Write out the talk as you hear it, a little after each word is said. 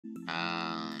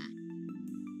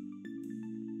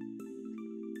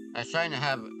I was trying to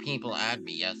have people add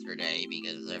me yesterday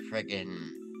because I friggin'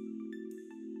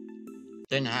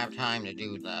 didn't have time to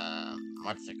do the...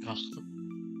 what's it called?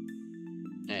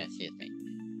 Excuse me.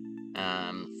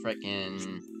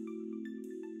 Frickin'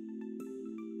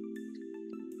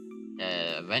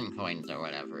 event coins or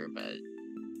whatever, but...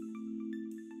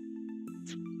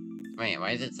 Wait,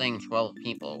 why is it saying 12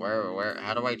 people?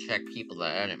 How do I check people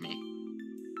that added me?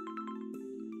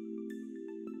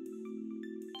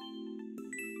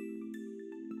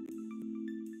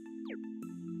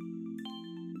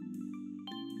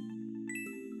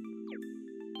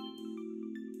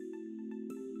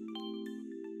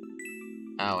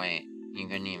 Oh wait, you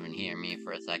couldn't even hear me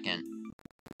for a second.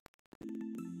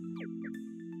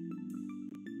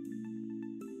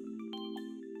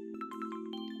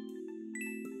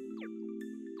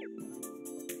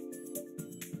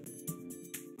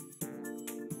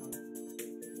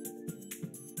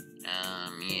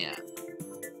 Yeah.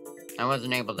 I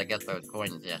wasn't able to get those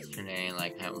coins yesterday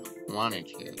like I wanted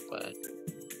to, but...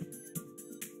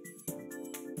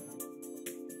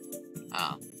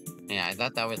 Oh. Yeah, I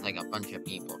thought that was like a bunch of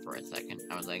people for a second.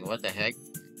 I was like, what the heck?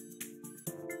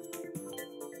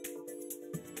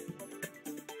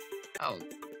 Oh,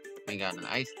 we got an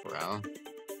ice bro.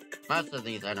 Most of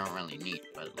these I don't really need,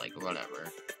 but like, whatever.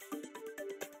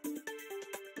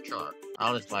 Sure,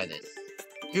 I'll just buy this.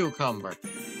 Cucumber.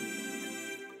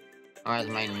 Or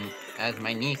as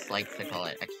my niece likes to call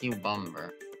it, a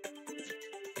cubumber.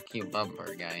 A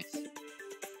cubumber, guys.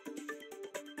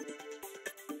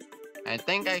 I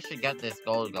think I should get this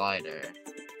gold glider.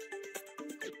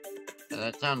 So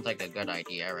that sounds like a good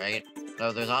idea, right?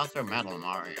 Though there's also Metal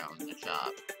Mario in the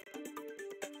shop.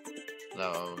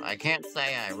 Though I can't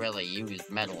say I really use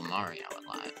Metal Mario a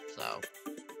lot, so...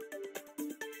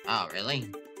 Oh, really?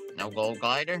 No gold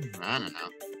glider? I don't know.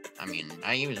 I mean,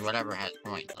 I use whatever has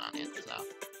points on it, so...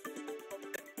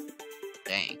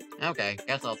 Dang. Okay,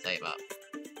 guess I'll save up.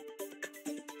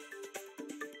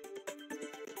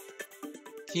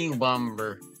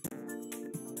 Cubumber.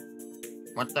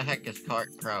 What the heck is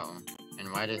Kart Pro?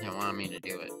 And why does it want me to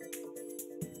do it?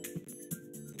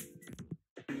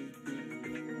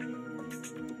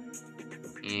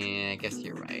 Yeah, I guess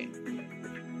you're right.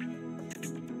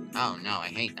 Oh no, I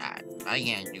hate that. I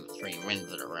can't do 3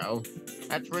 wins in a row.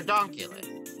 That's redonkulous.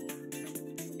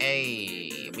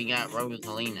 Hey, we got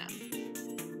Rosalina.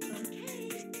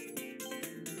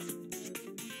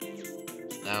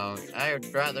 So, I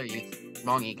would rather use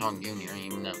Donkey Kong Jr.,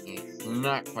 even though he's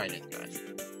not quite as good.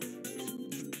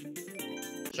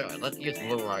 Sure, let's use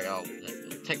Blue Royale.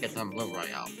 Tickets on Blue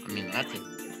Royale. I mean, that's a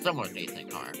somewhat decent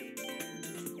car.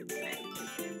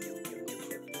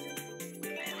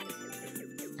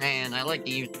 And I like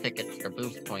to use tickets to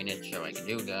boost pointage so I can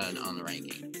do good on the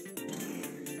ranking.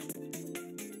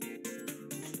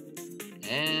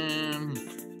 And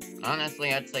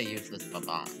honestly, I'd say use this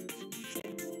bomb.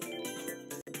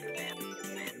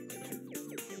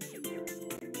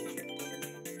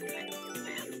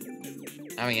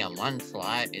 Having a 1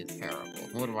 slot is terrible.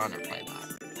 Who would want to play that?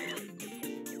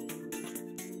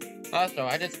 Also,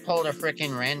 I just pulled a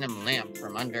freaking random lamp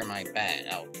from under my bed.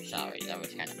 Oh, sorry, that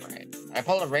was kind of bright. I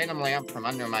pulled a random lamp from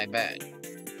under my bed.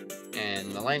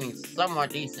 And the lighting's somewhat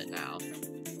decent now.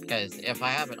 Because if I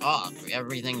have it off,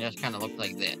 everything just kind of looks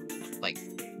like this. Like,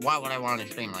 why would I want to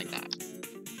stream like that?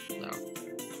 So.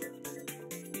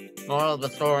 Moral of the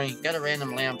story, get a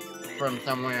random lamp from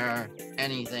somewhere,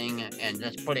 anything, and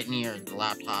just put it near the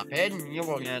laptop, and you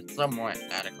will get somewhat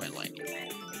adequate lighting.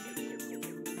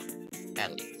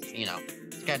 At least. You know,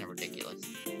 it's kind of ridiculous.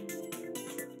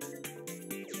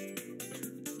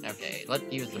 Okay, let's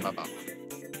use the bubble.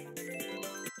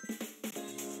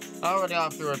 Already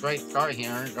off to a great start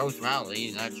here. Ghost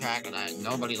Valley, that track that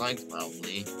nobody likes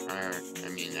probably. Or, I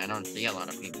mean, I don't see a lot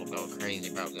of people go crazy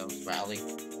about Ghost Valley.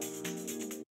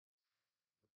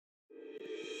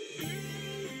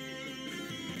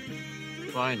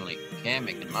 Finally,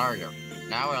 Kamek and Mario.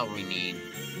 Now all we need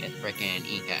is frickin'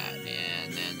 ECAD,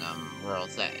 and then, we're all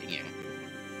set here.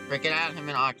 Frickin' add him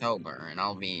in October, and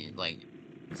I'll be, like,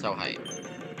 so hyped.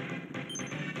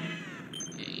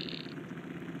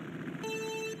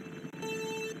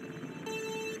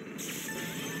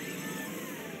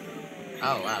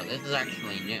 Oh, wow, this is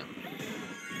actually new.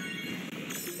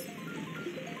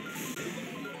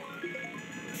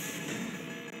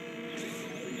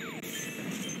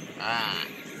 Ah,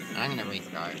 I'm gonna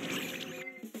restart.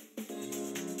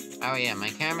 Oh yeah, my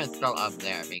camera's still up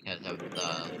there because of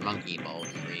the Monkey Bowl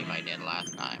stream I did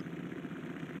last time.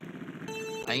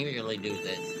 I usually do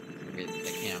this with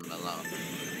the cam below.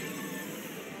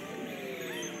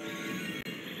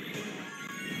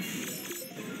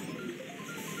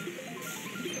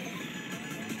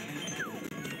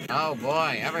 Oh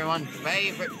boy, everyone's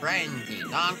favorite frenzy,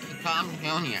 Donkey Kong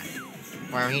Jr.,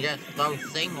 where he just throws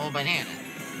single bananas.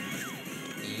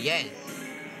 Yes,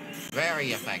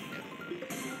 very effective.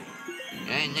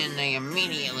 And then they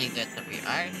immediately disappear.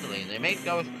 Actually, they made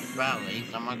Ghost Valley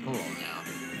somewhat cool now.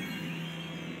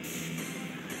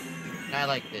 I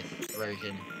like this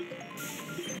version.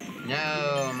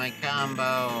 No, my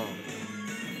combo.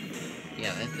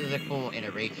 Yeah, this is a cool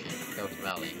iteration of Ghost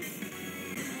Valley.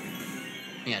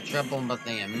 Yeah, triple, but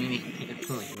they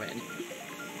immediately win.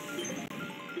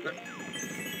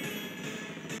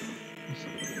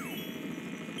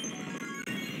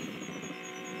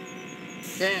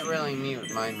 Can't really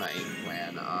mute my mic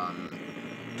when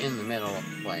in the middle of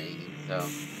playing, so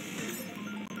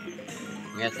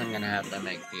I guess I'm gonna have to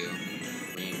make do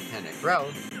being kind of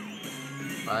gross,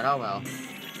 but oh well.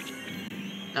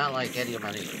 Not like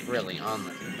anybody's really on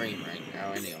the screen right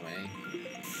now anyway.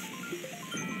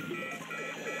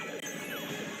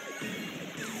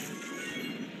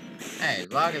 Hey,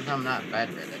 as long as I'm not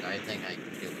bedridden, I think I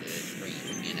can do the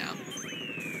stream, you know.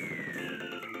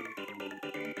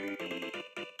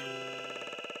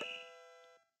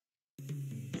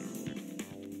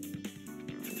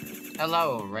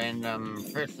 Hello, random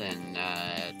person,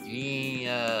 BC?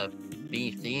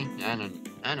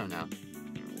 I don't know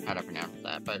how to pronounce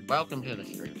that, but welcome to the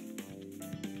stream.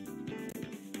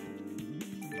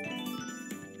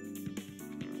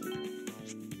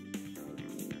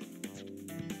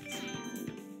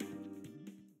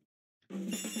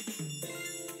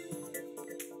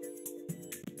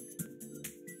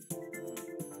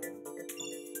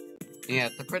 Yeah,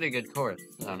 it's a pretty good course,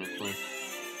 honestly.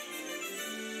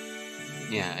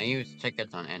 Yeah, I use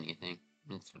tickets on anything.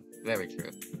 It's very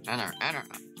true. I'm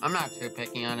not too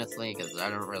picky, honestly, because I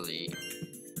don't really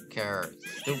care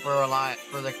super a lot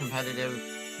for the competitive,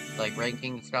 like,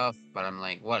 ranking stuff, but I'm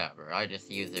like, whatever, I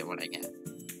just use it when I can.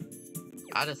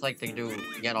 I just like to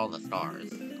get all the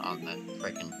stars on the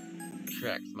frickin'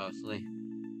 tricks, mostly.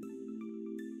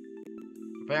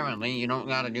 Apparently, you don't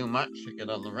gotta do much to get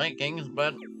on the rankings,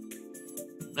 but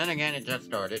then again, it just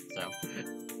started, so...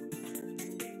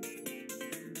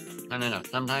 I don't know,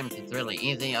 sometimes it's really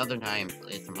easy, other times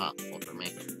it's impossible for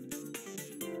me.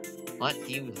 Let's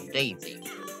use Daisy.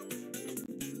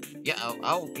 Yeah,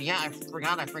 yeah, I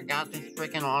forgot this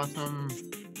freaking awesome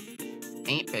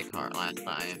 8-bit cart last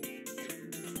time.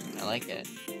 I like it.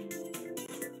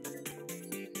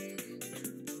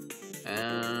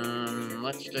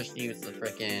 Let's just use the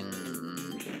frickin'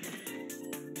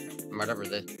 whatever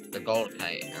the gold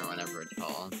kite, or whatever it's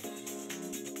called.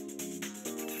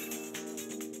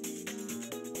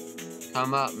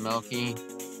 Come up, Milky.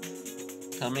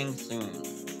 Coming soon.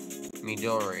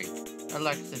 Midori.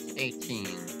 Alexis 18.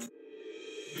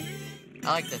 I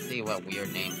like to see what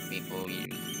weird names people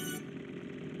use.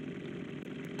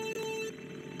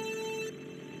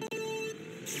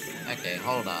 Okay,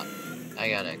 hold up. I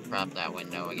gotta crop that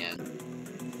window again.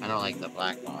 I don't like the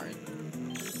black bars.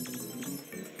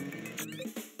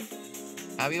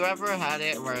 Have you ever had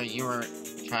it where you were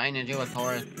trying to do a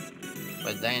course,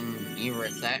 but then you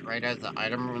reset right as the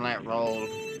item roulette rolled,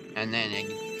 and then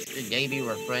it gave you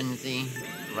a frenzy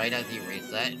right as you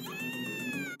reset?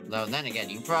 Though then again,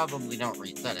 you probably don't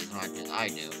reset as much as I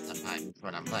do sometimes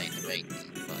when I'm playing the races,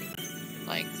 but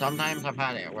like sometimes I've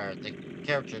had it where the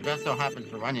character just so happens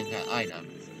to run into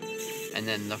items, and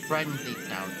then the frenzy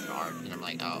sound starts, and I'm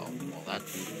like, oh, well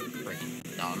that's freaking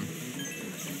dumb.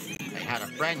 I had a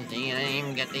frenzy and I didn't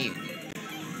even get to use it.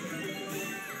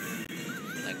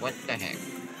 Like, what the heck?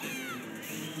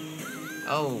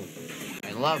 Oh,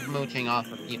 I love mooching off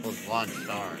of people's launch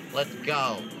stars. Let's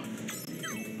go!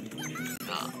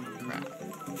 Oh, crap.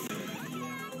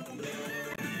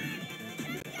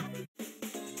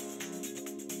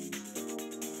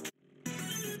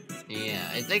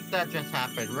 Yeah, I think that just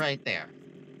happened right there.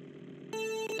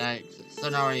 That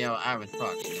scenario I was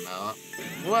talking about.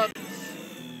 Whoops!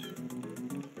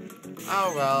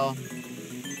 Oh well.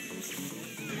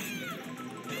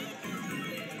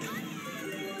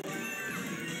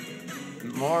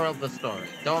 Moral of the story.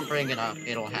 Don't bring it up,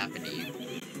 it'll happen to you.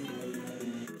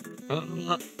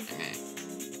 Okay.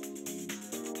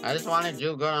 I just want to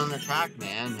do good on the track,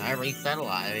 man. I reset a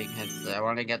lot because I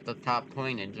want to get the top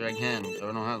pointage again, so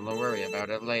I don't have to worry about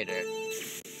it later.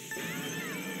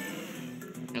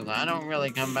 Because I don't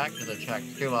really come back to the track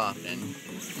too often,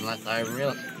 unless I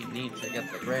really need to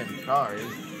get the grand stars.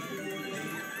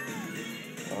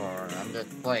 Or I'm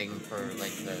just playing for,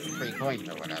 like, the free coins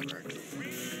or whatever.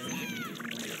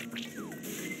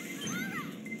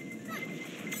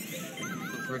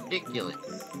 It's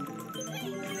ridiculous.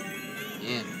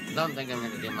 Yeah, don't think I'm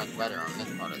gonna do much better on this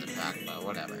part of the track, but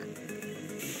whatever.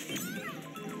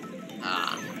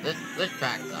 Ah, this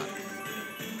track sucks.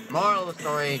 Moral of the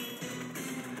story,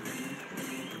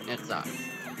 it sucks.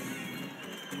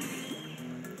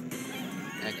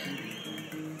 Okay.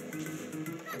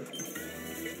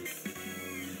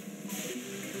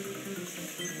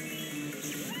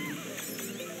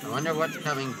 I wonder what's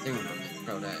coming soon on this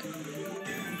codec.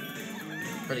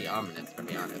 Pretty ominous, to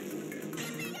be honest.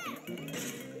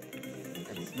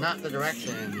 It's not the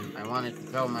direction I wanted to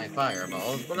throw my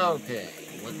fireballs, but okay,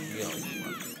 let's go.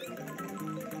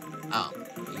 Oh,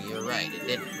 you're right, it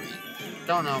did freeze.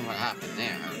 Don't know what happened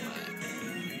there,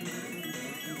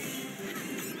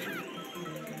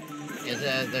 but... Is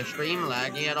the stream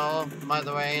laggy at all, by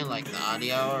the way? Like the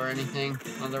audio or anything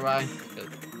otherwise? Because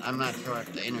I'm not sure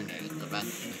if the internet is the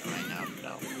best right now,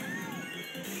 so...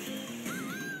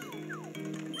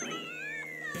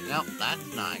 Nope,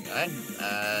 that's not good.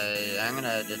 I'm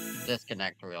gonna just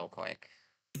disconnect real quick.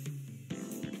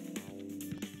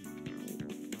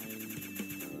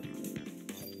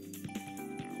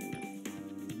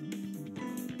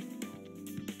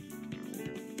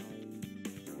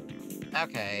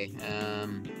 Okay,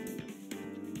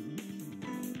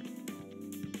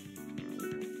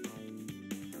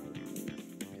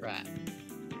 crap.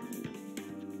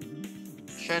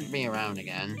 Should be around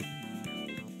again.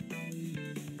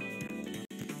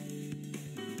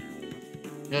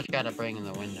 Just gotta bring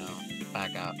the window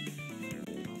back up.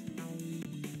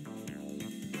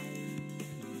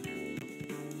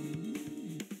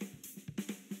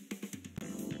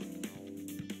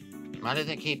 Why does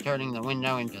it keep turning the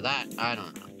window into that? I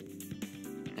don't know.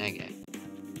 Okay.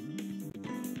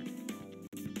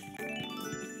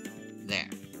 There.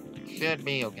 Should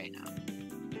be okay now.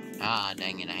 Ah,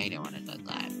 dang it, I hate it when it does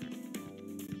that.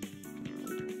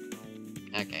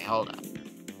 Okay, hold up.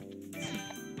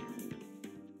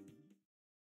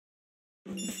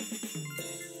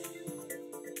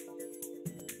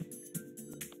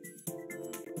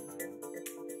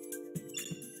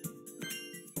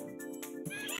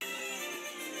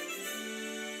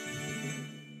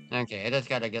 Okay, I just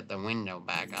gotta get the window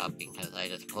back up because I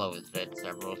just closed it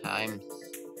several times.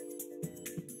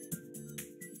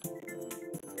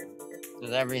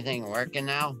 Is everything working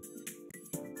now?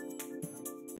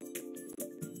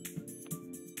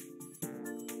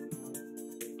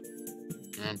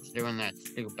 And it's doing that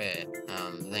stupid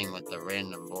thing with the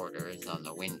random borders on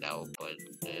the window, but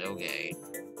okay.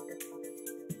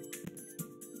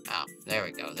 Oh, there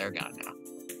we go, they're gone now.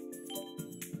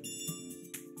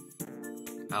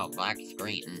 Oh, black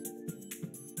screen.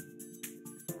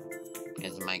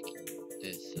 Is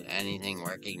anything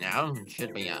working now? It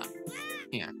should be,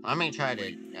 here, let me try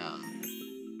to,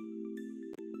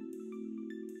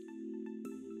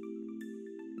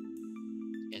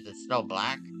 is it still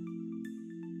black?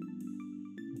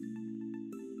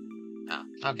 Oh,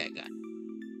 okay, good.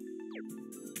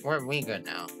 We good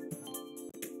now.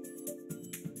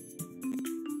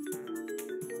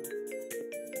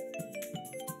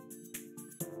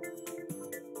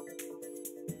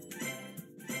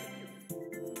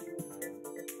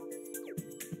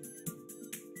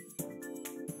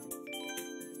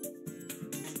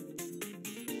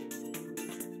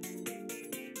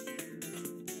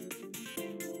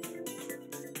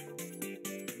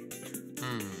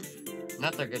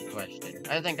 That's a good question.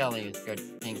 I think I'll use good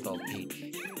pink gold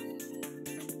peach.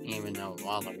 Even though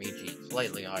Waluigi is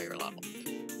slightly higher level.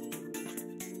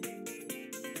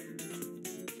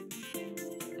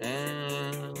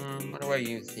 And what do I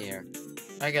use here?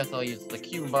 I guess I'll use the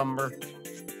cucumber.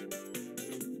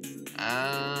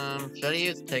 Should I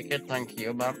use tickets on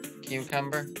cucumber?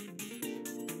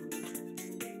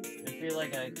 I feel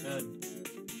like I could.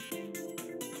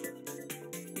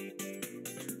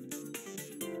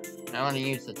 I want to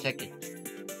use the ticket,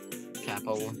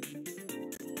 Capo.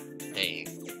 Hey,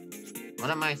 what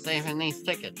am I saving these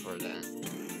tickets for then?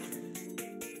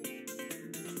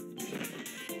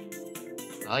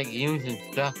 I like using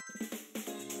stuff.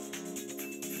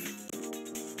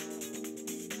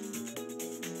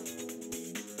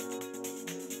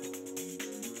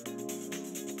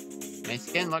 My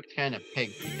skin looks kind of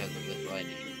pink because of this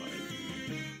lighting, but...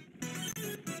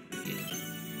 yeah.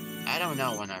 I don't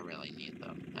know when I really need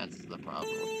them. That's the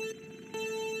problem.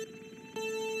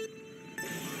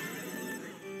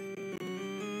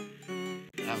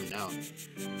 Oh no.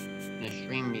 The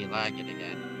stream be lagging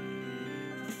again.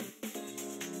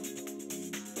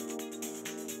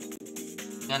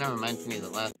 That reminds me of the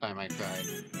last time I tried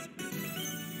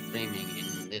streaming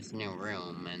in this new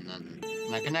room, and then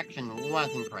my connection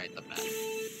wasn't quite the best.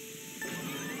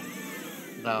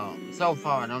 So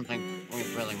far, I don't think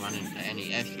we've really run into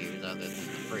any issues other than the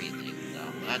freezing, so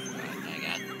that's good, I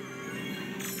guess.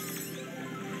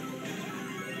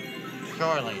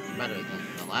 Surely it's better than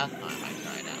the last time I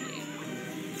tried, at least.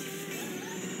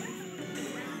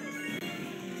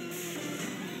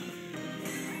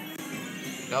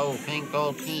 Go, Pink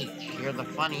Gold Peach, you're the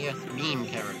funniest meme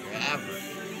character ever.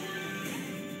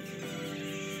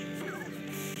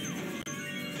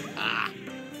 Ah.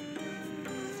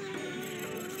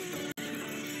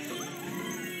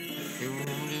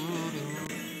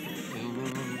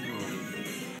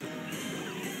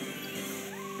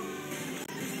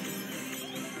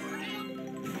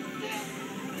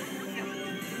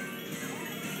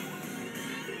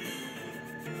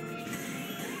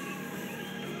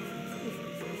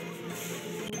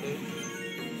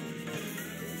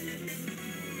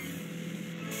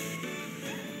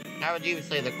 How would you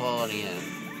say the quality is?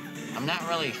 I'm not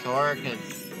really sure, because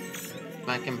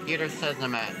my computer says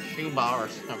I'm at shoebar or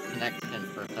some connection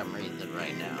for some reason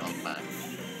right now, but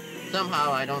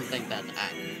somehow I don't think that's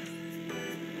accurate.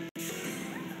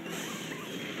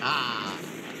 Ah,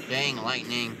 dang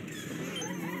lightning.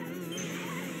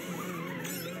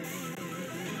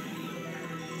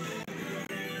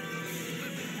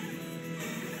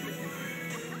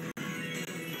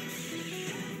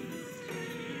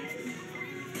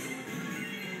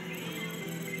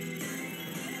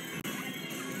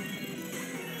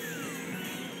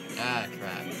 Ah,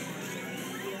 crap.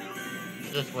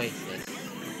 Just waste this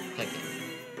ticket.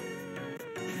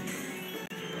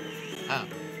 Oh.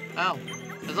 Oh.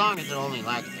 As long as it only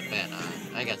lags a bit,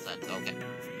 I guess that's okay.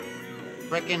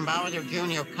 Frickin' Bowser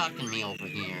Jr. cucking me over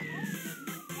here.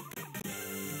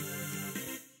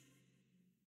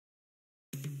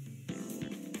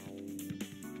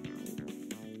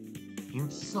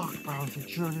 You suck, Bowser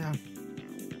Jr.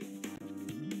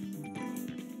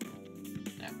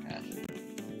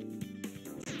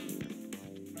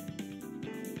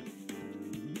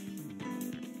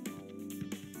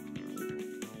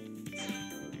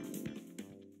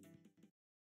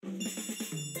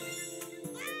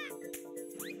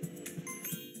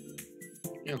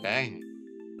 Okay.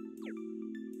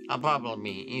 I'll probably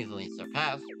be easily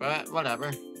surpassed, but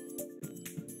whatever.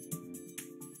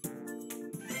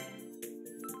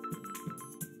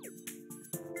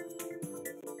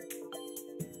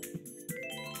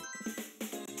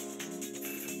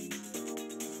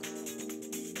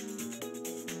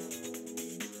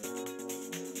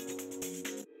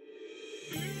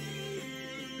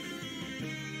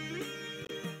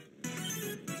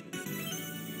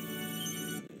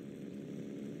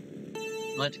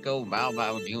 Let's go Bow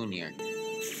Bow Jr.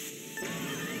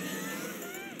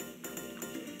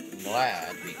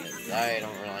 Glad, because I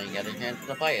don't really get a chance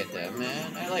to play as him,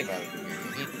 and I like Bowser Jr.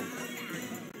 He's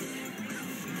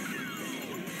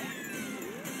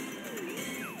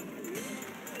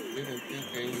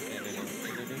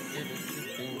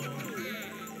cool.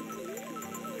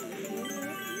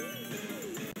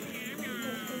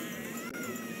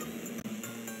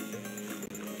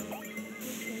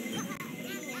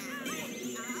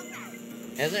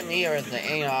 Is it me or is the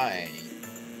AI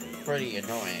pretty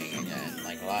annoying again,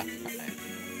 like last time?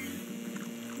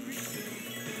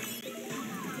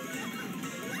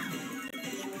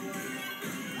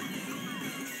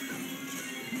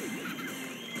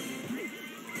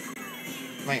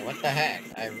 Wait, what the heck?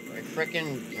 I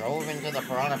frickin' drove into the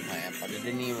piranha plant, but it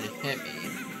didn't even hit me.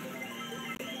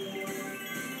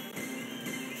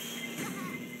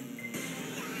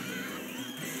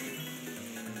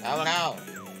 Oh no!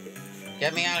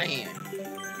 Get me out of here!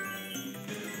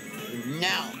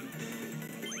 No!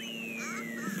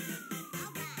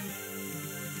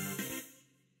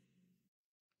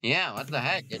 Yeah, what the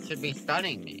heck? It should be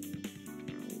stunning me.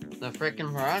 The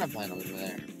frickin' piranha plant over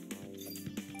there.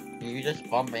 You just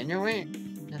bump into it?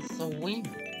 That's so weird.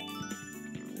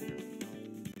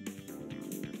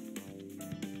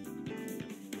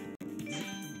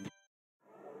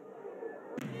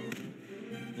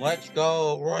 Let's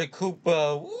go, Roy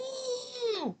Koopa!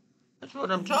 Woo! That's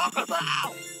what I'm talking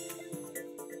about!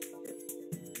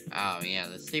 Oh yeah,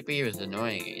 the CPU is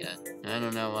annoying again. I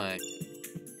don't know why.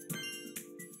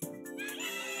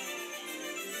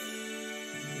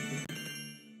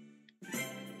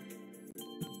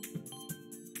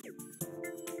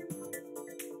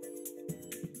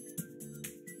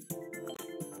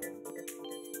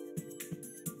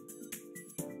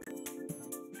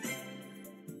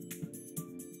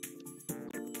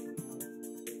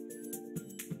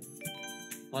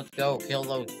 Let's go kill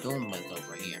those Goombas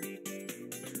over here.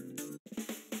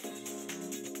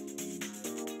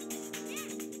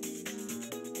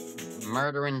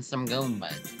 Murdering some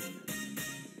Goombas.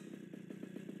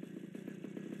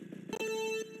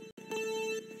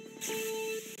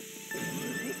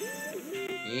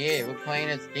 playing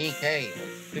as DK.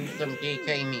 Let's do some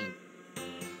DK me.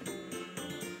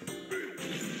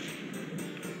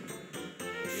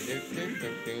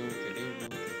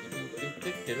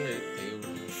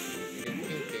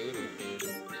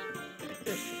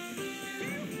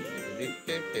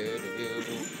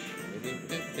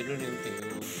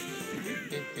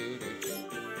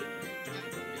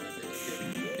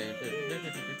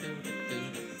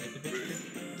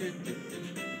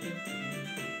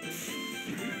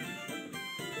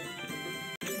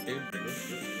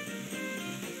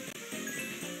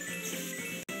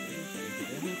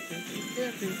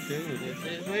 This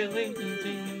is really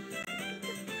easy.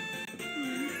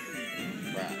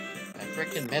 Bruh, I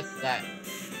freaking missed that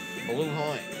blue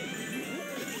coin.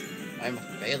 I'm a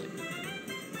failure.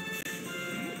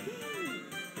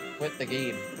 Quit the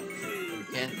game. I'm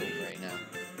canceled right now.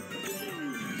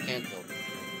 It's canceled.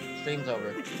 Stream's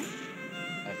over.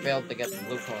 I failed to get the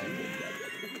blue coin.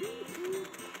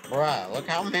 Bruh, look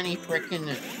how many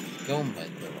freaking Goombas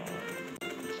there are.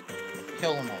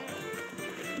 Kill them all.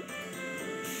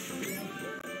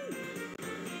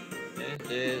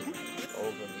 This is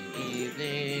overly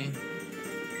easy.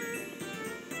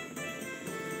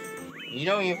 You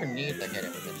don't even need to hit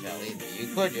it with a shell either.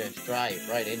 You could just drive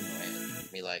right into it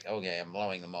and be like, okay, I'm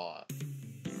blowing them all up.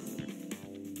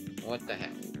 What the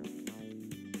heck?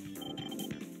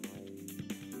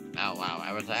 Oh wow,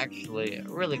 I was actually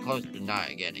really close to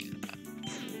not getting that.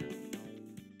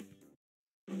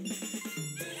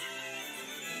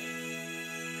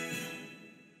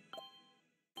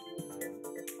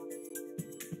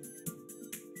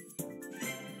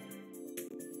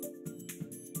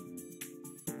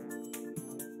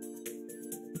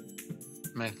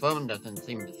 My phone doesn't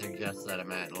seem to suggest that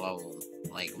I'm at low,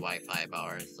 like, Wi-Fi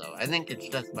bars, so I think it's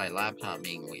just my laptop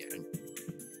being weird.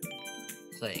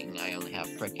 Saying I only have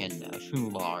frickin'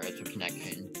 2 bars of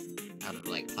connection out of,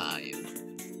 like,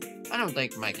 5. I don't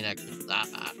think my connection's that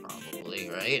bad, probably,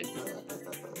 right?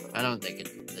 I don't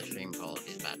think the stream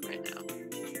quality is bad right now.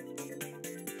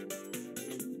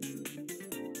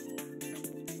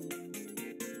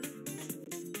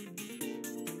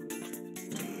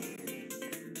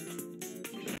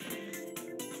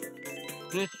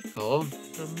 It's called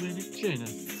community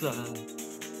genocide.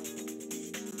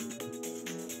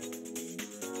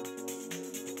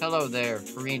 Hello there,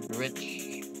 Friedrich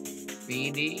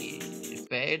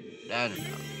Fade? I don't know.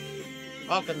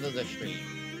 Welcome to the stream,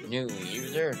 new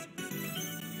user.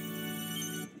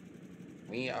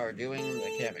 We are doing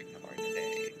the Kamek card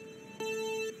today.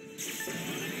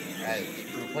 As you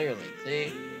can clearly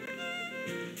see,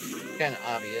 it's kind of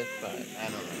obvious, but I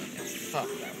don't really know what to talk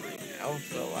about right now,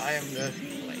 so I am just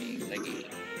playing the game.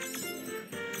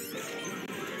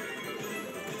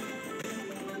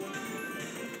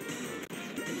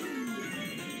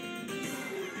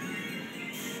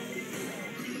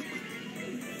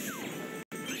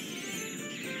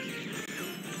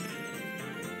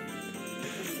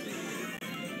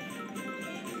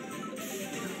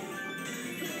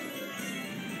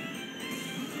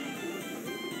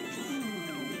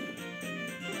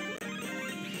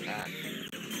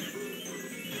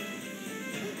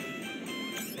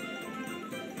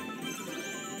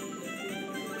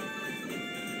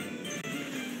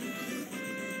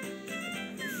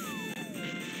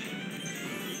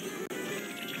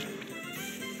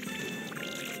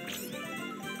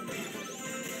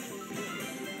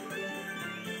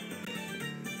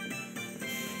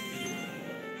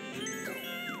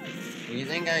 Do you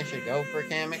think I should go for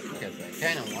Kamek? Because I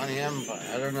kind of want him, but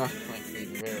I don't know if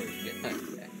he's really good.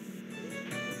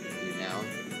 You know?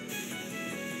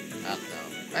 I don't know.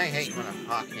 I hate when I'm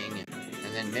talking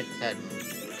and then mid-sentence,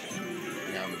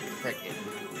 you know, frickin'.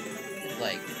 It's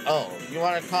like, oh, you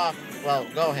want to talk? Well,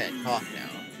 go ahead, talk now.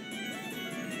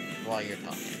 While you're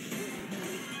talking.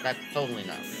 That's totally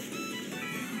not rude.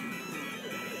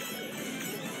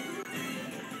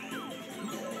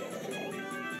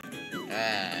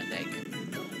 Ah, thank you.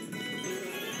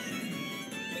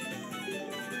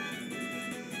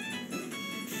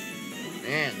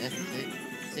 Man, this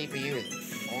CPU is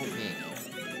OP.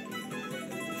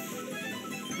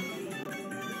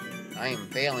 I am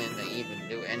failing to even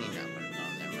do any numbers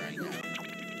on them right now.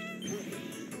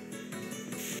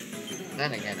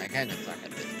 Then again, I kind of suck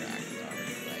at this track, so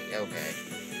it's like, okay.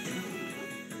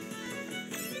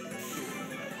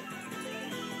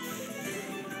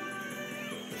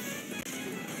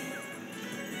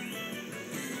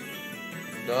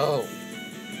 Go!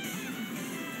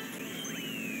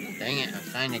 Dang it, I was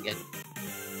trying to get...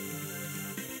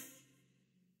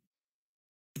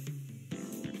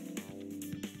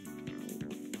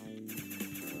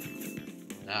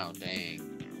 Oh, dang.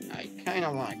 I kind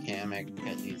of want Kamek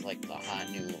because he's like the hot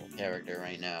new character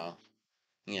right now.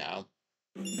 You know.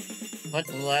 When's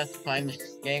the last time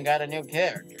this game got a new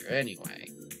character, anyway?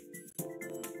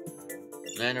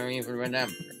 I don't even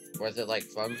remember. Was it like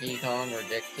Funky Kong or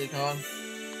Dixie Kong?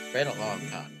 Been a long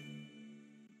time.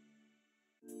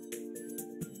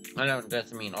 I don't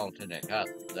just mean alternate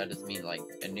costumes, I just mean like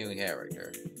a new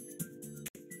character.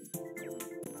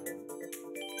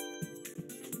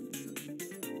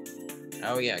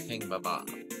 Oh yeah, King Baba.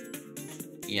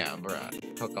 Yeah,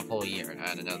 bruh. Took a whole year and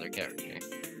had another character.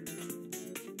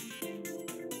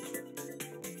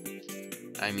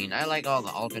 I mean, I like all the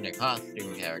alternate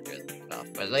costume characters and stuff,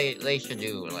 but they should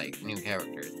do, like, new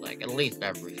characters, like, at least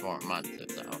every 4 months or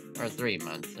so. Or 3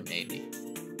 months, maybe.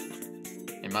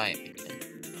 In my opinion.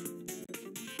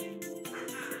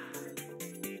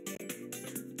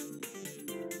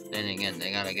 Then again,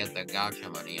 they gotta get the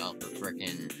gacha money off of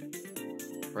frickin'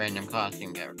 random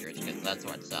costume characters, because that's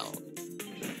what sells.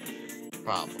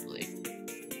 Probably.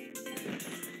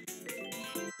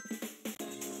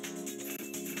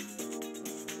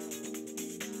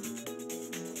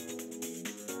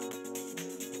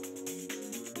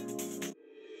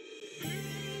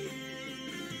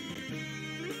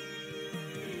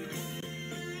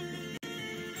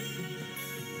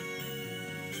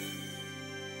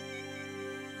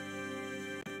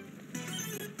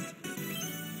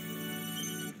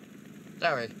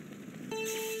 Sorry.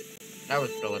 I was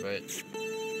still a bit. Was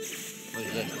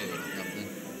just doing something.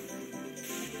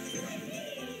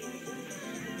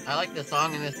 I like the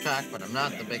song in this track, but I'm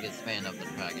not the biggest fan of the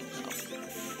track itself.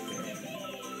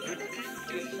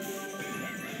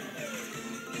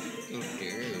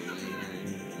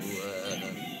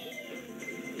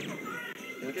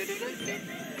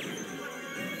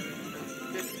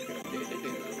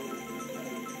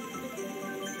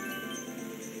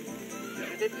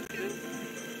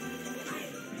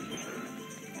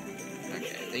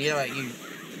 Okay, so you know what, you...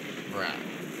 Bruh.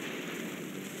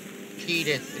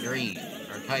 Titus Green,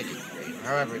 or Titus Green,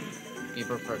 however you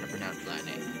prefer to pronounce that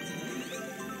name.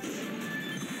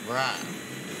 Bruh.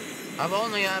 I've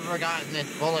only ever gotten this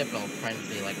bullet bill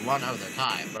frenzy like one other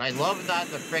time, but I love that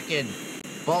the frickin'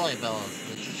 bullet bills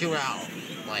shoot out,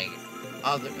 like,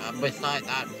 beside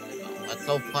that bullet bill. That's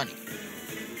so funny.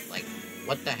 Like,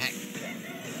 what the heck?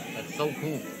 That's so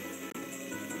cool.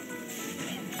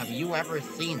 Have you ever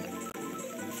seen them?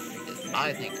 Because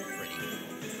I think it's pretty cool.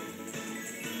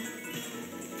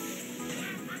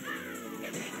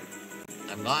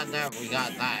 I'm glad that we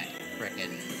got that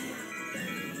frickin'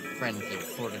 frenzy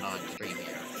recorded on stream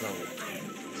here.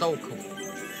 So cool.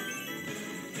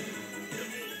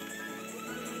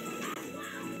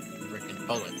 Frickin'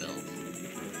 bullet bills.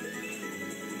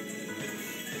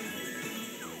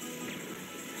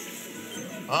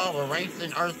 Oh, we're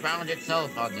racing Earthbound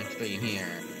itself on the stream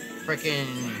here.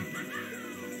 Frickin'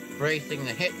 racing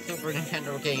the hit Super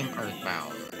Nintendo game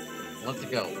Earthbound. Let's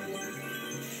go.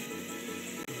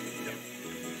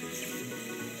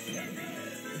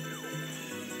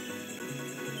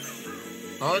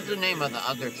 What was the name of the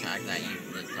other track that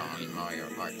used this song in Mario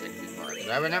Kart 64? Because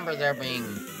I remember there being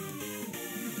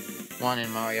one in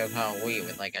Mario Kart Wii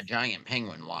with like a giant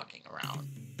penguin walking around.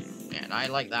 And I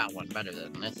like that one better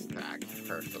than this track,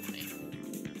 personally.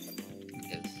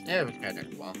 Because it was kind of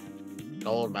cool.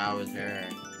 Gold Bowser,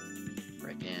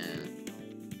 frickin'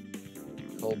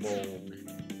 Kobold.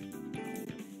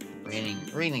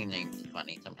 Reading names is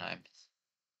funny sometimes.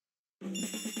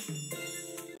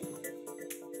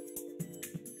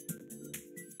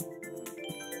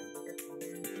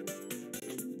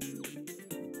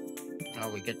 Oh,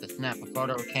 we get to snap a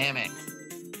photo of Kamek.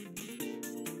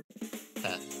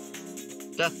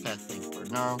 Test. Just testing for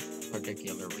no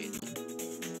particular reason.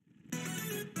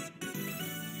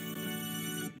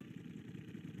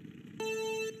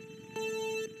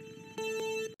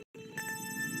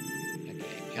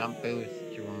 Okay, jump boost,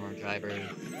 2 more drivers.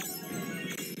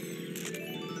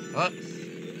 Whoops.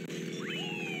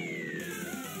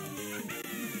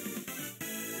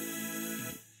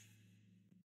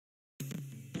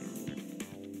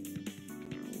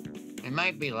 It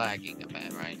might be lagging a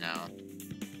bit right now.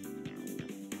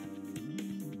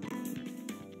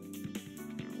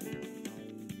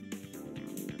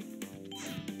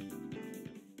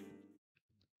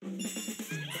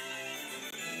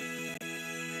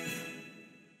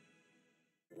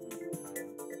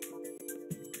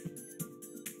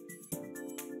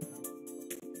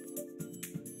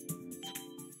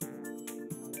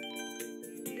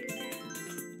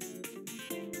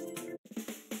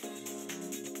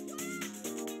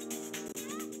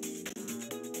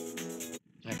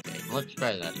 Okay, let's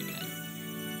try that again.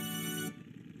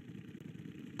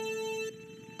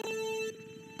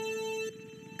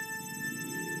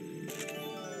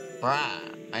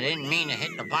 Bruh, I didn't mean to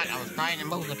hit the button. I was trying to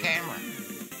move the camera.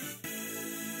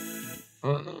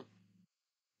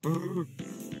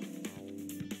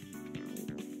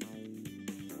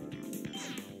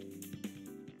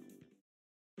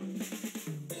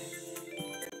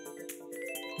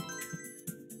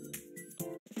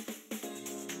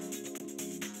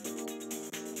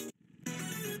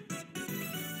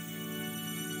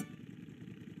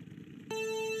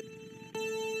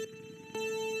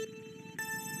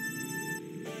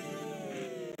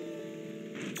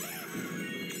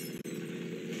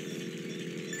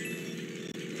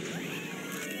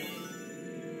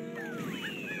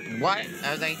 What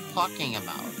are they talking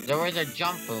about? There was a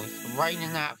jump boost right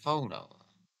in that photo.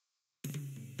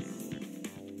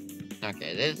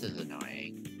 Okay, this is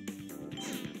annoying.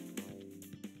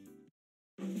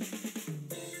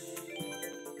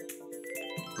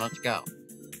 Let's go.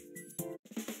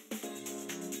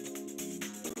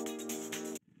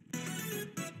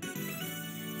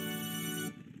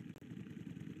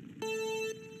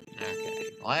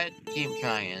 Okay, let's keep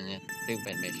trying this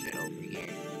stupid mission over here.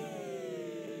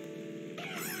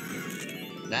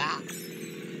 Ah!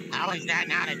 How is that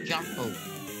not a jump boost?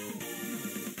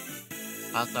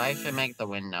 Also, I should make the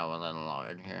window a little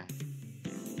larger.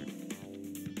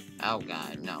 Oh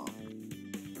god, no.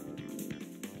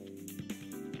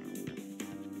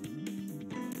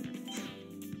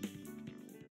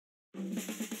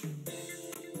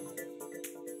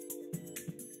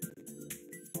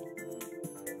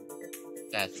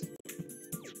 That's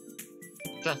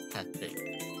just testing.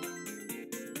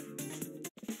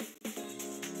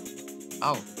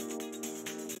 Oh.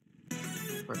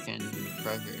 Frickin'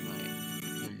 treasure knight.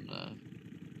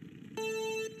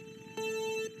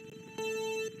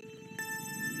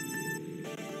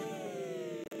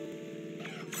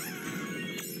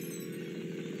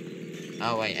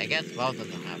 Oh wait, I guess both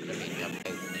of them have to be jump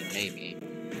boosted, maybe.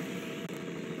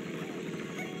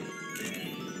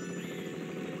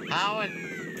 How is...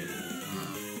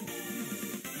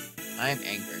 I'm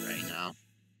angry right now.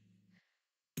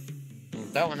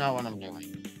 Don't know what I'm doing.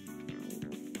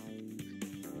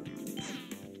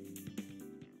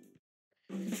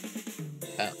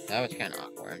 Oh, that was kinda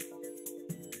awkward.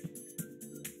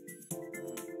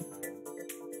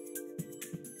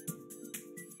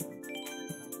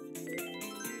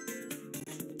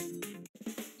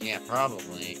 Yeah,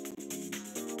 probably.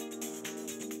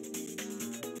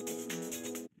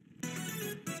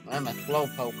 I'm a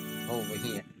slowpoke over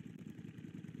here.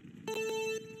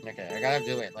 Okay, I gotta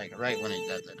do it, like, right when it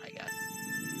does it, I guess.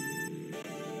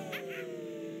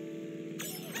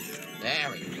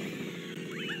 There we go.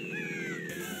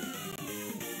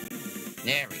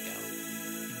 There we go.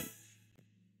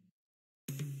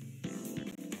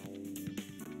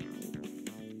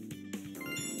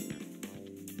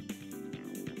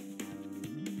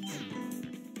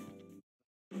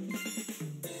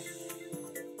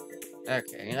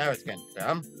 Okay, that was kinda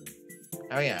dumb.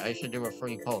 Oh yeah, I should do a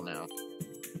free poll now.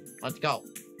 Let's go.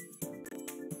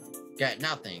 Get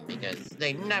nothing, because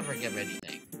they never give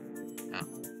anything. Oh.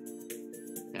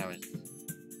 That was...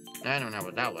 I don't know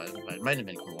what that was, but it might have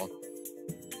been cool.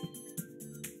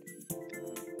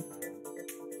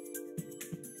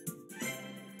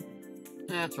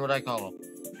 That's what I call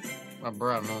a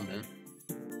bruh moment.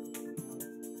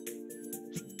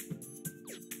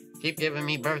 Keep giving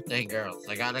me birthday girls.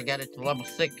 I gotta get it to level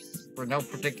 6 for no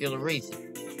particular reason.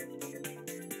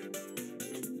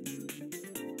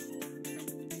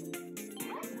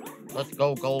 Let's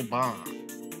go gold bomb.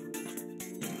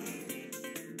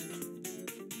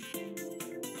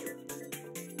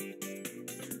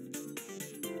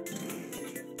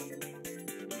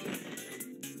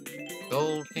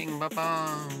 Gold king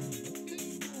bomb.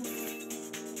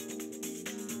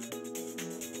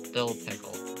 Still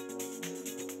pickle.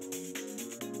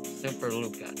 Super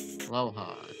Luca.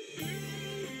 Loha.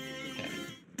 Okay.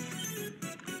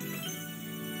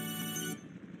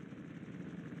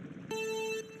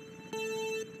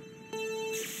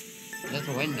 This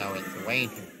window is way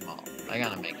too small. I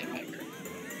gotta make it bigger.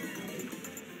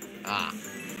 Ah.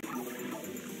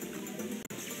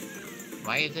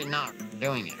 Why is it not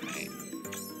doing it right?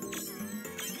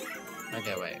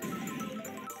 Okay, wait.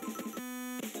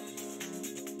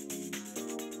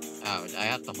 Oh, I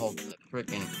have to hold the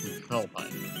freaking control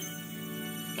button.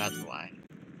 That's why.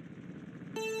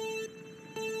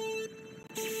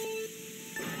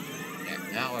 Yeah,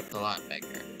 now it's a lot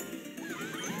bigger.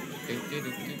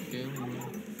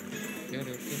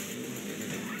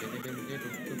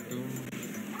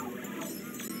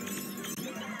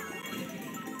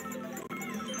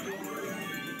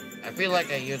 I feel like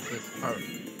I use this part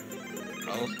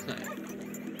all the time.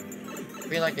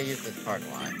 feel like I use this card a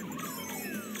lot.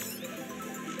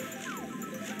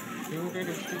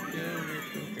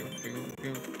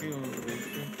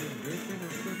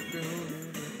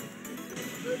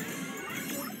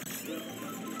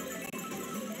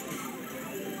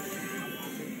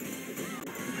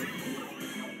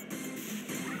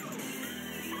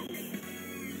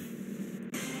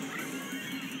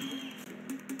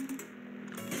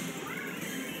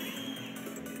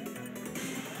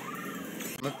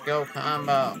 Let's go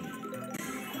combo.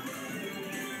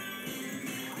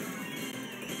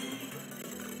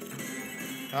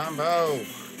 Combo.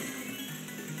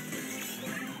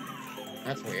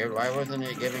 That's weird. Why wasn't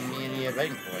it giving me any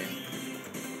event coins?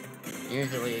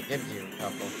 Usually it gives you a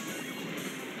couple.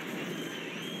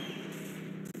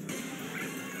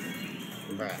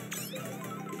 Bruh.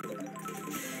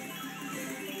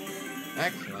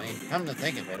 Actually, come to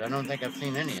think of it, I don't think I've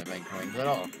seen any event coins at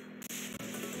all.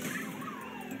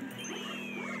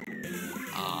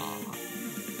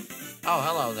 Oh,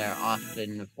 hello there,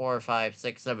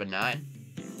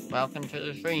 Austin45679. Welcome to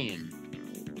the stream.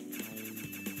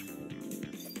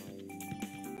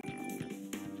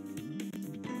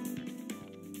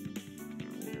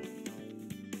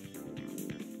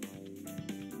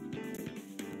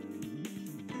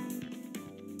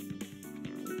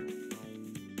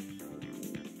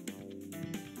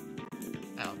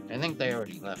 Oh, I think they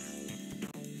already left.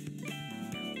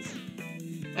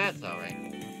 That's alright.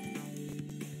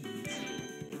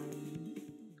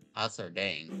 Also,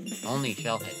 dang. Only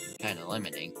shell hit is kinda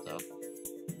limiting, so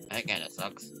that kinda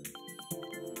sucks.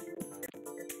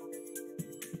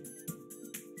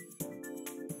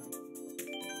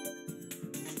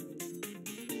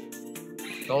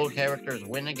 Gold characters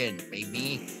win again,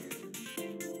 baby.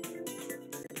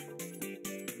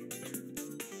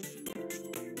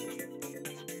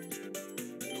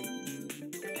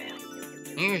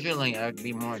 Usually I'd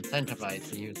be more incentivized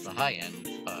to use the high end,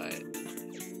 but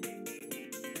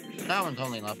that one's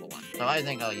only level 1, so I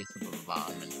think I'll use the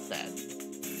bomb instead.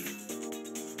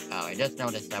 Oh, I just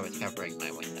noticed I was covering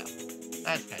my window.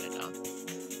 That's kinda dumb.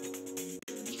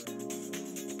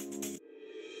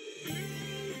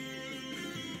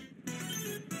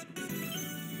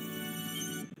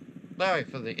 Sorry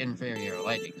for the inferior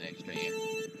lighting next stream,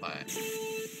 but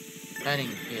I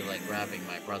didn't feel like grabbing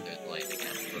my brother's light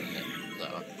again for it,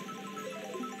 so.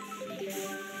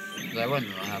 Because I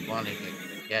wouldn't have wanted to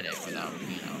get it without,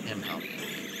 you know, him helping me.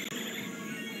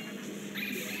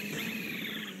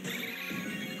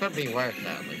 Could be worse,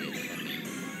 at least. I mean,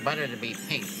 better to be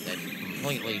pink than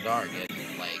completely dark and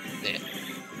like this.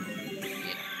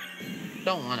 Yeah.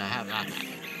 Don't want to have that happen.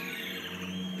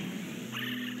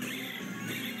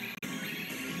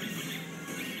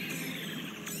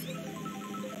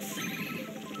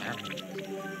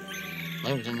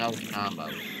 Losing those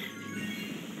combos.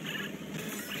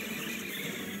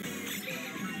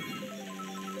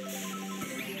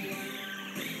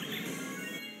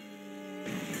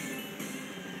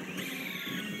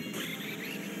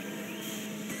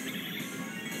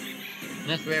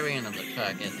 This variant of the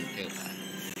truck isn't too bad.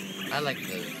 I like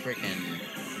the frickin'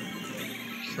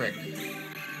 trick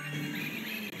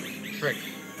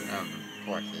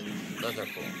horses. Those are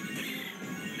cool.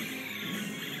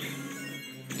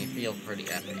 They feel pretty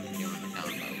epic doing the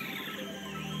combo.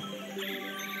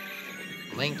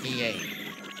 Linky 8.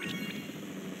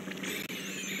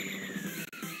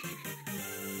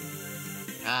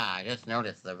 Ah, I just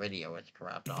noticed the video was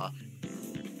cropped off.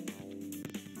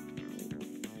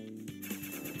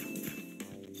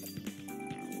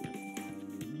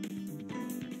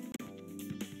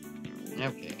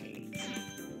 Okay.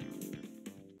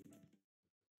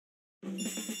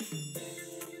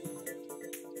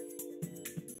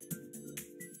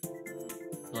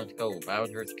 Let's go,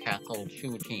 Bowser's Castle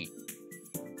 2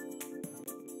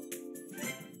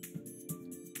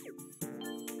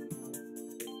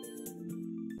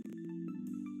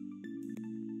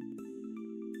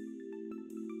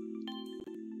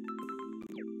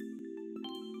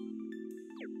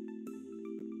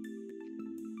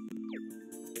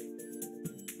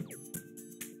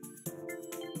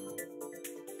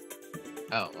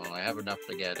 Oh, well, I have enough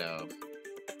to get, I'm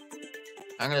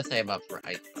gonna save up for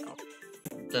Ice Bro.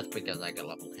 Just because I could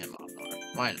level him up more.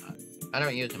 Why not? I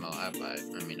don't use him a lot, but,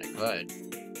 I mean, I could.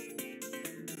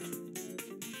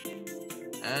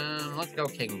 Let's go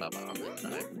King Bubba this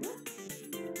time.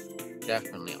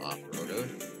 Definitely off-roader.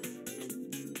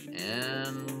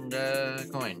 And,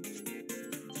 coin.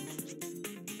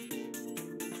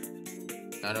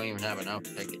 I don't even have enough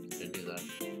tickets to do that.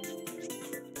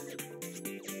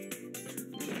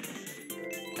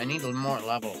 I need more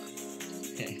level.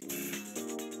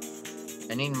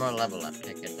 I need more level up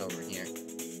tickets over here.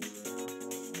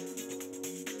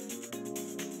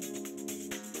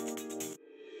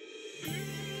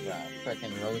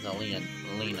 Frickin' Rosalina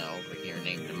over here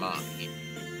named Monkey.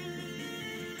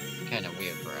 Kinda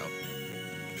weird, bro.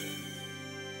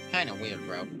 Kinda weird,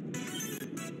 bro.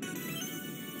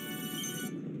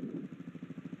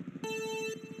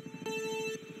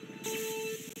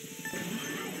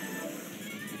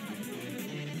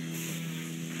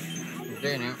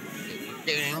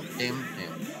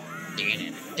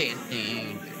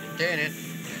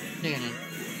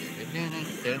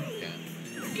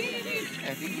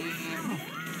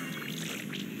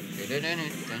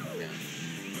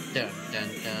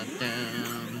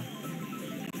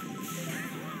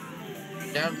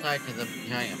 Downside to the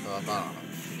giant bomb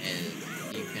is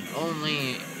you can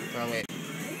only throw it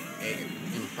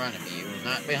in front of you,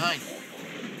 not behind you.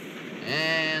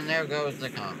 And there goes the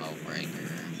combo breaker.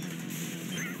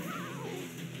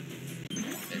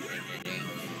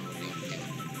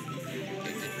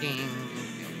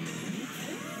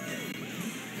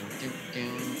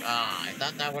 Ah, I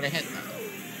thought that would have hit them.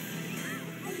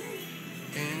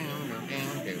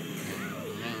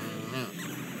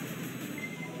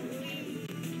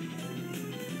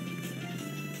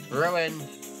 Ruin.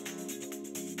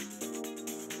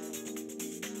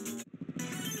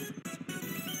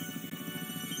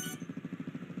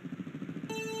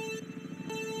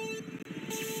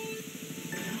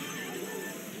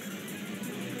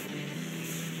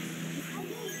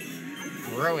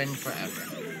 Ruin forever.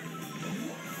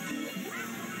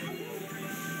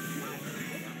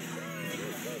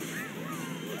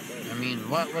 I mean,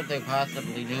 what would they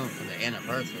possibly do for the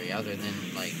anniversary other than,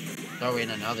 like, throw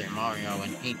in another Mario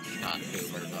and Peach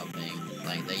costume or something,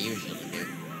 like they usually do?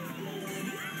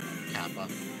 Kappa.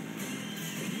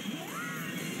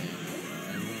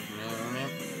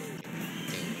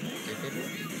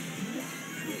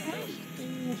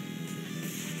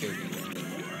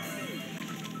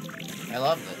 I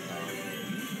love this song.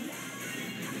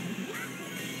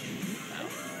 Wow.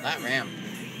 That ramp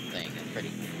thing is pretty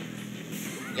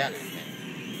cool. You gotta admit.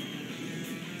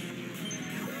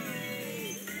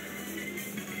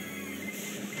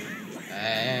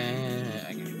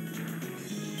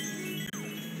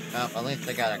 Well, at least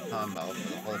I got a combo for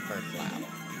the whole first lap.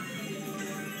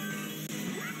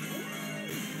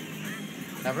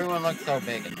 Everyone looks so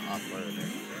big and awkward.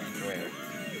 It's weird.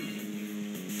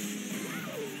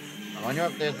 I wonder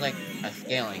if there's like a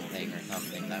scaling thing or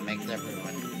something that makes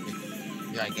everyone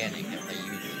gigantic if they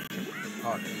use the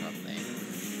card or something.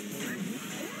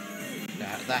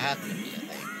 That has to be a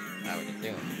thing, I would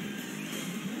assume.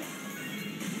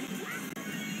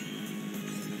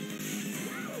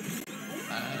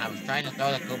 I was trying to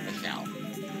throw the Koopa shell.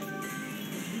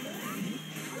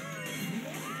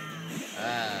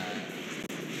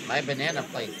 My banana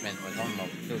placement was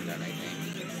almost too good, I think.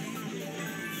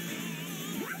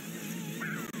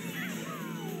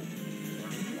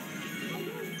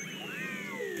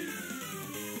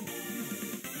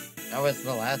 That was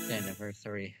the last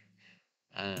anniversary.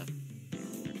 I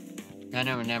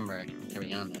don't remember, to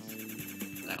be honest.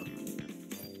 No.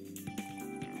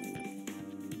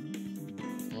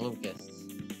 Lucas.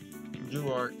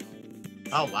 Duart.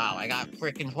 Oh wow, I got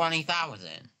freaking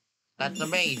 20,000. That's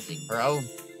amazing, bro.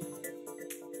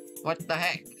 What the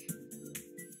heck?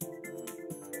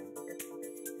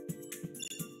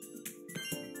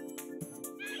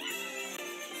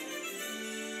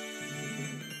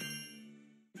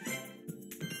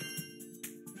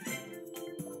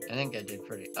 I think I did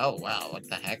pretty... Oh wow, what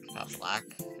the heck? Got black?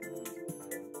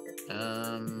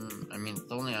 I mean,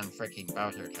 it's only on freaking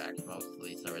Bowser tracks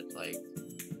mostly, so it's like...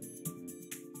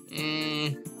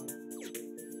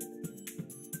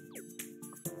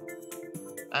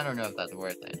 I don't know if that's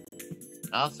worth it.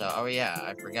 Also, oh yeah,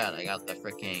 I forgot, I got the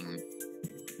freaking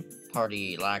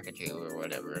Party Lakitu or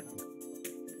whatever.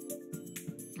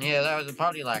 Yeah, that was a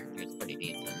Party Lakitu's pretty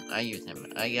decent. I use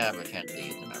him, I have a chance to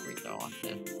use him every so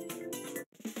often.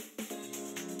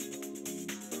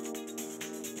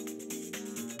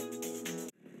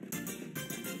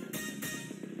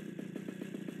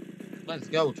 Let's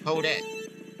go, Toadette!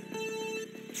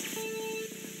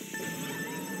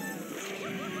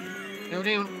 Do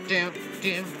do do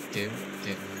do do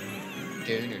do do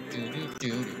do do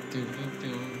do do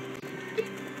do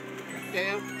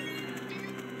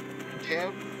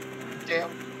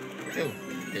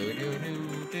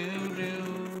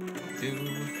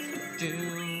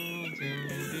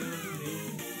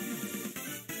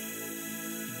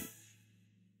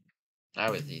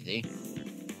That was easy.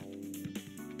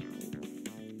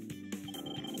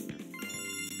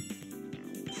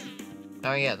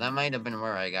 Oh yeah, that might have been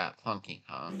where I got Funky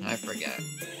Kong. I forget.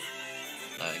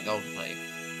 Gold plate.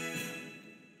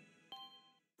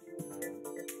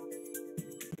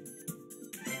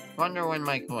 Wonder when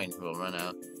my coins will run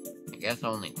out. I guess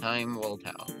only time will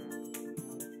tell.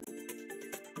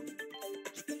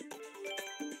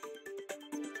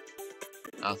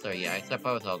 Also, yeah, I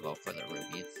suppose I'll go for the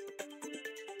rubies.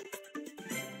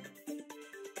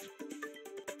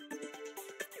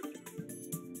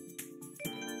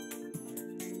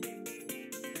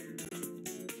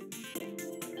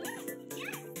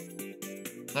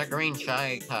 That green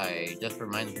Shy Kai just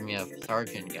reminds me of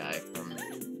Sergeant Guy from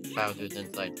Bowser's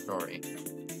Inside Story.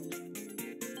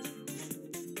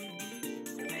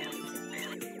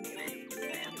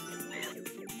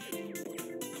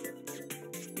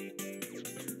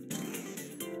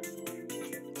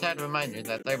 Sad reminder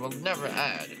that they will never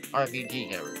add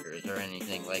RPG characters or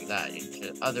anything like that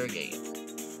into other games.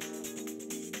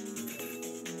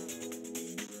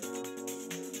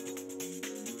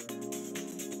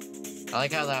 I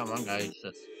like how that one guy's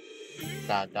just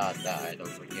died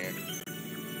over here.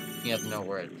 He has no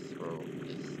words for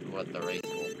what the race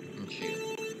will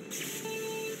ensue.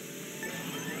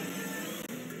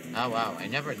 Oh wow, I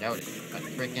never noticed, but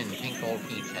frickin' Pink Gold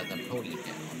Peach has a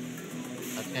ponytail.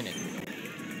 That's kinda cool.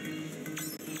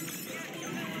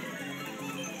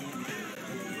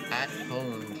 At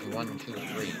Homes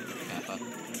 123, Kappa.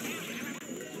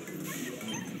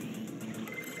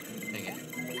 Okay.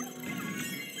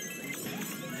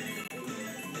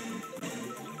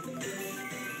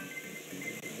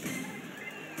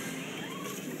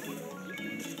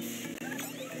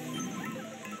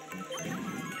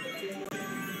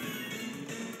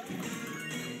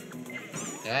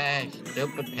 Ah,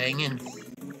 stupid penguins.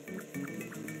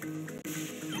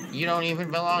 You don't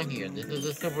even belong here. This is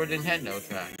a Super Nintendo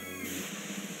track.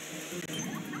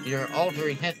 You're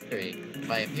altering history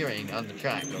by appearing on the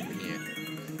track over here.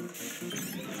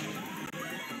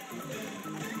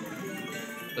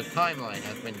 The timeline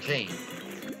has been changed.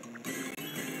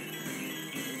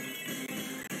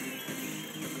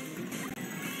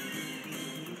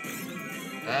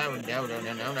 Oh no no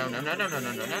no no no no no no no no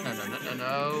no no no no no no.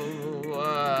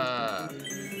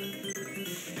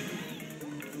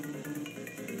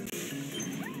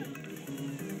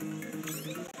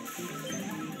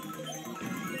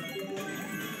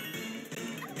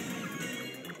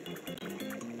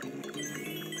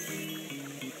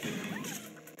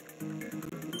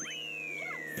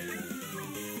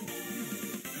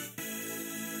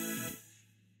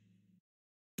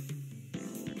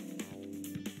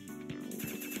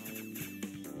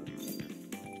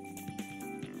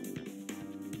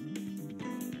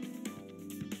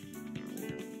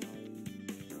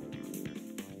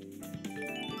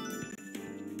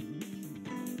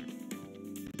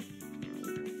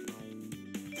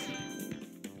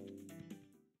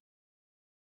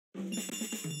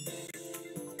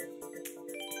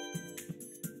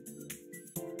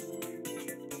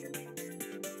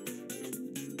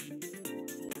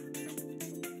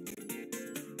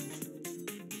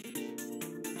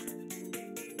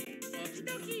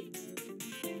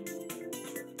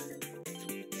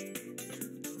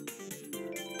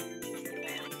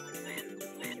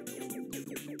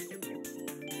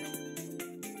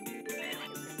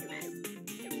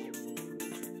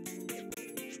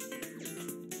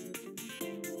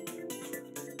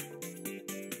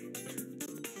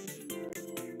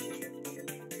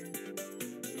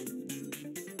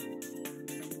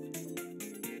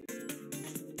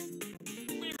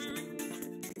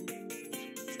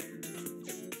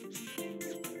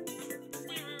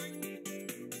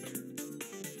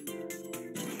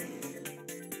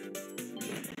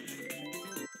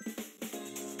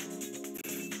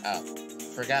 Oh,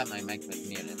 forgot my mic was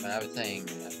muted, but I was saying,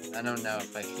 I don't know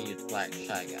if I should use Black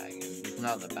Shy Guy. He's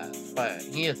not the best, but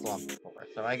he is level 4,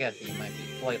 so I guess he might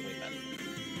be slightly better.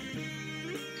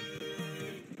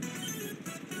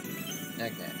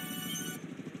 Okay.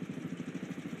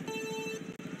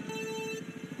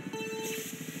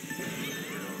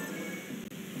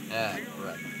 Ah,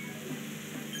 right.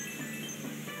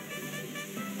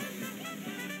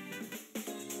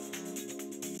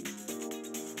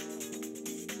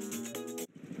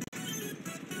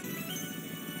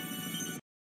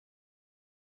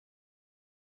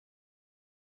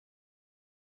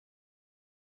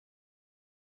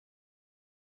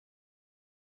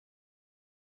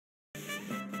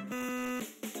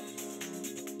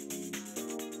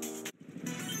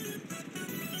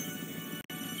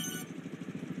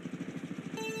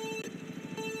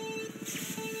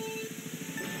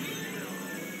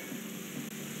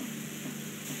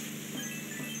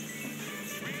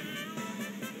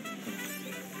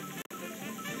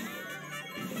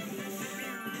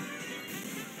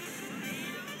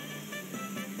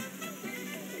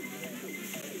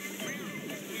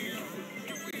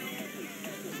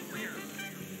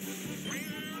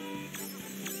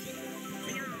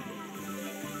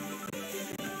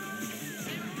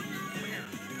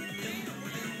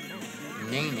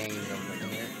 nay-nays over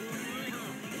here.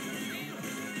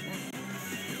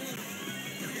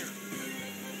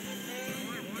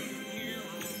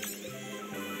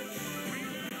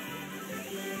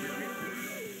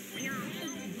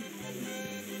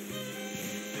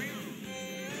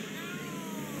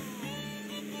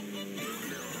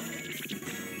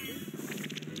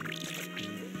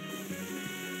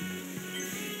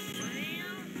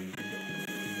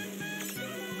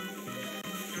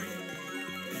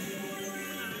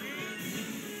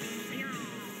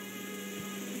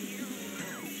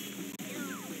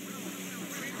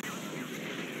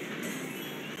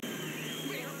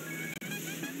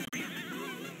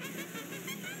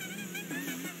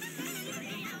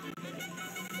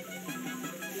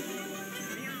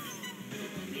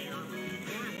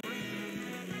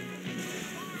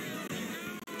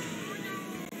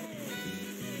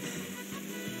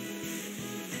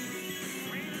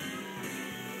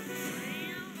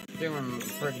 Doing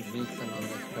pretty decent on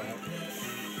this track.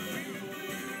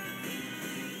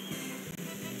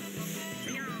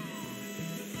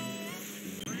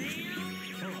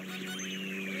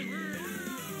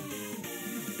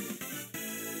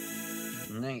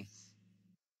 Nice.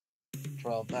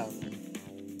 12,000.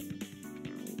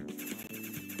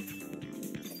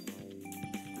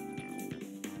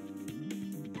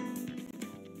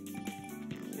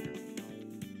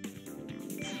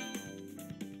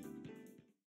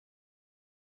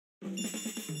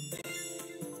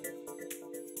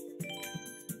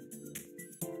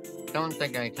 Don't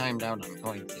think I timed out on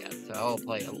points yet, so I'll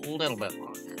play a little bit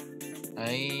longer.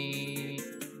 I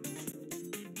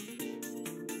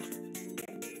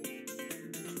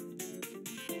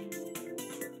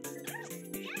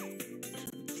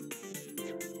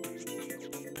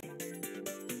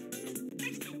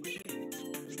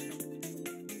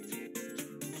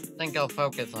think I'll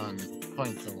focus on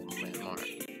points a little bit more.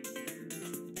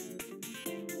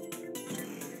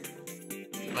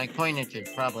 My coinage is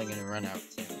probably going to run out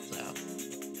soon, so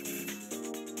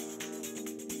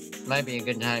might be a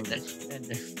good time to end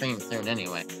this stream soon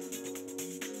anyway.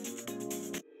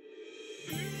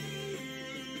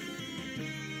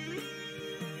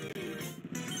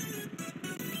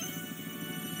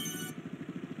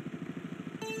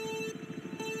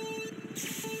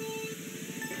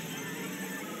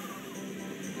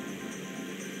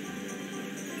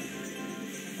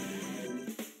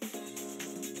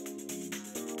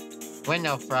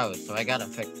 Window froze, so I gotta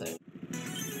fix it.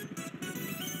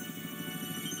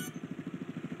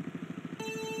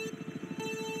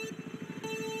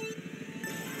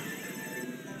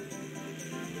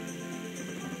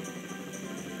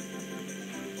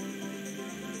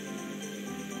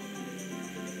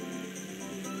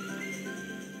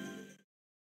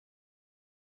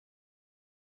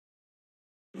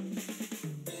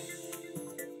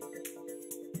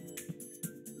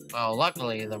 Well,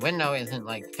 luckily, the window isn't,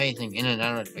 like, phasing in and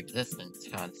out of existence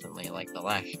constantly like the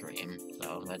last stream,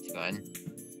 so that's good.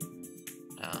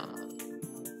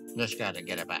 Just gotta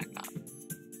get it back up.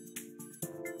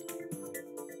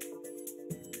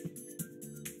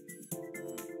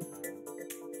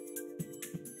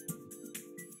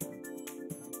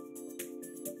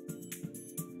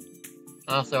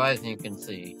 Also, as you can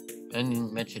see, I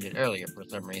didn't mention it earlier for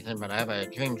some reason, but I have a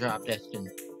Dream Drop disc in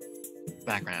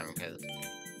background, because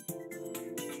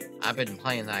I've been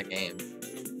playing that game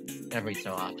every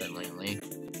so often lately.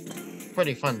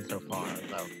 Pretty fun so far,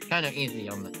 though. Kind of easy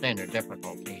on the standard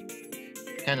difficulty.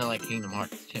 Kind of like Kingdom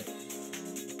Hearts 2.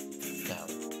 So.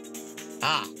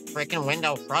 Freaking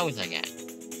window froze again.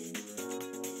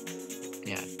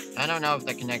 Yeah. I don't know if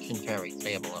the connection's very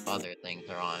stable if other things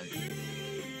are on.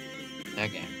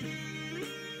 Okay.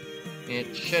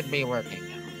 It should be working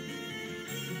now.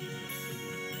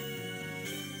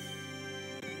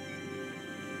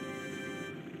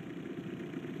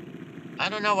 I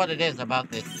don't know what it is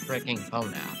about this freaking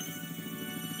phone app.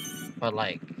 But,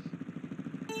 like,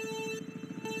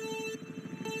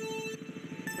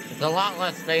 it's a lot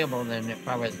less stable than if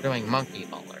I was doing Monkey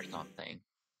Ball or something.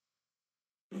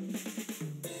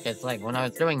 It's like, when I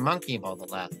was doing Monkey Ball the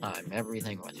last time,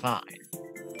 everything was fine.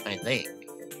 I think.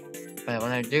 But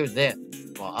when I do this,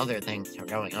 while other things are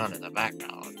going on in the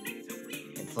background,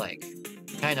 it's, like,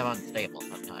 kind of unstable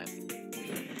sometimes.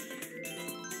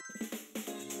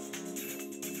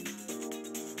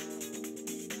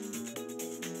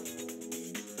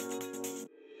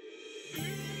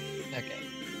 Okay,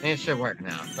 it should work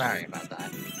now. Sorry about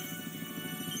that.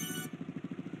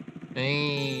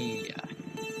 Yeah.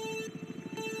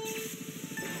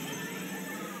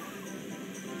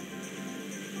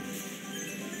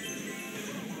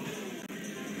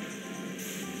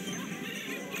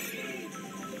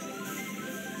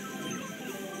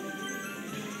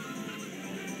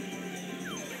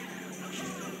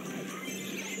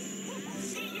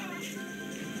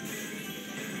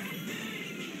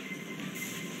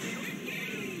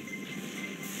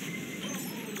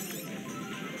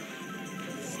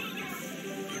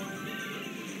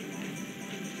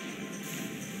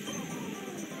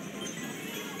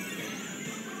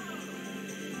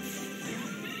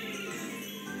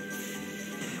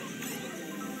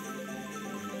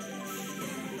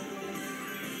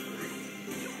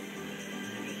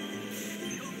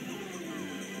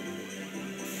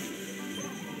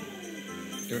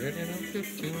 It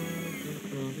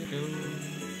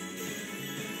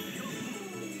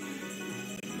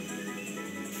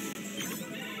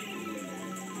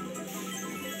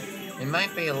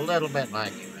might be a little bit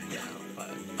laggy right now, but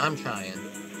I'm trying.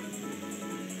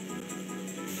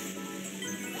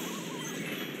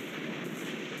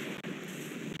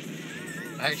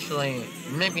 Actually,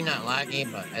 maybe not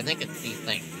laggy, but I think it's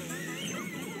desynced.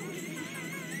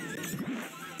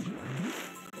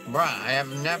 Bruh, I have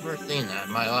never seen that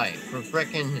in my life. The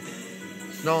frickin'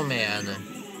 snowman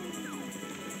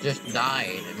just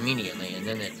died immediately, and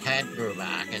then its head grew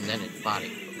back, and then its body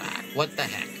grew back. What the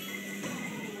heck?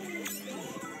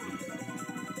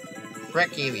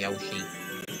 Frick you, Yoshi.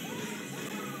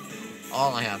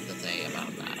 All I have to say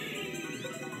about that.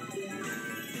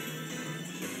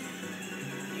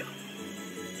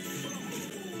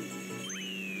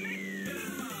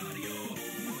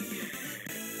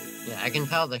 Yeah, I can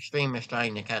tell the stream is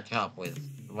trying to catch up with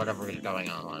whatever is going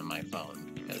on my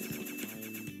phone, because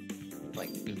it's like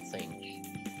insane.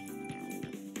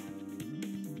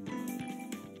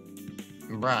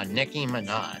 Bruh, Nicki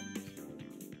Minaj.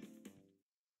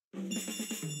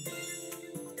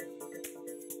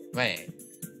 Wait.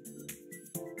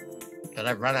 Did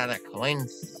I run out of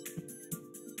coins?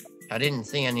 I didn't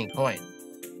see any coins.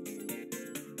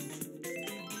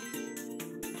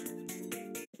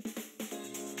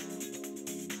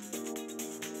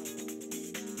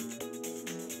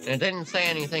 It didn't say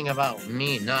anything about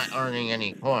me not earning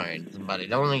any coins, but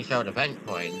it only showed event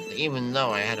coins, even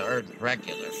though I had earned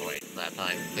regular coins that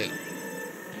time too.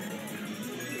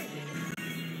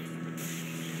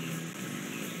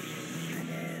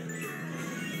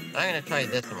 I'm gonna try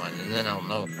this one, and then I'll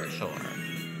know for sure.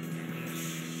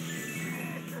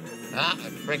 Ah, I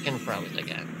freaking froze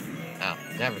again. Oh,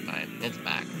 never mind. It's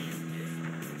back.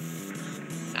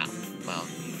 Oh, well,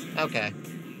 okay.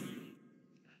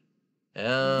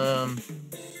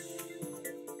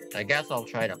 I guess I'll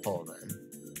try to pull then.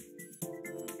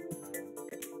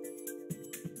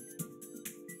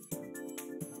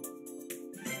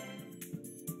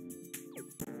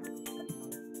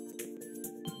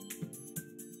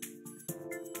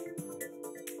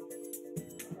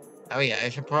 Oh yeah, I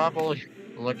should probably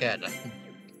look at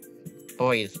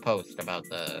Boy's post about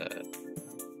the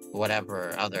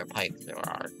whatever other pipes there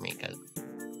are, because...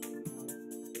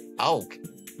 Oh!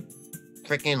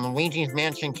 Freaking Luigi's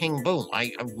Mansion King Boo!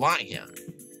 I want him!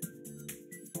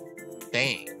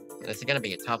 Dang. This is gonna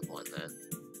be a tough one, then.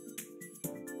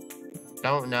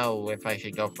 Don't know if I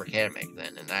should go for Kamek,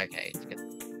 then, in that case.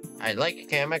 I like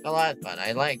Kamek a lot, but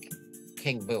I like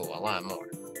King Boo a lot more.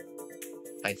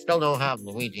 I still don't have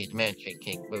Luigi's Mansion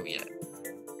King Boo yet.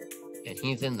 And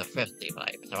he's in the 50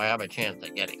 pipe, so I have a chance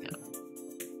at getting him.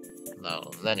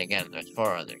 Though, then again, there's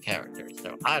 4 other characters,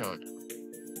 so I don't know.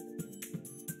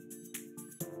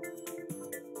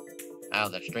 Oh,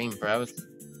 the stream froze?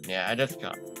 Yeah, I just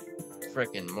got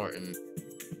frickin' Morton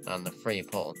on the free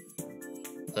pull.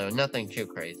 So nothing too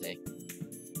crazy.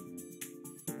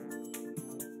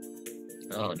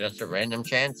 Oh, just a random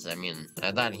chance? I mean,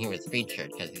 I thought he was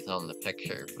featured because he's on the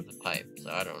picture for the pipe, so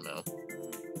I don't know.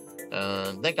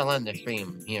 I think I'll end the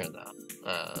stream here, though.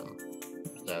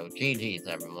 So GG's,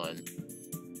 everyone.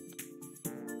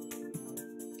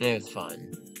 It was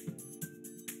fun.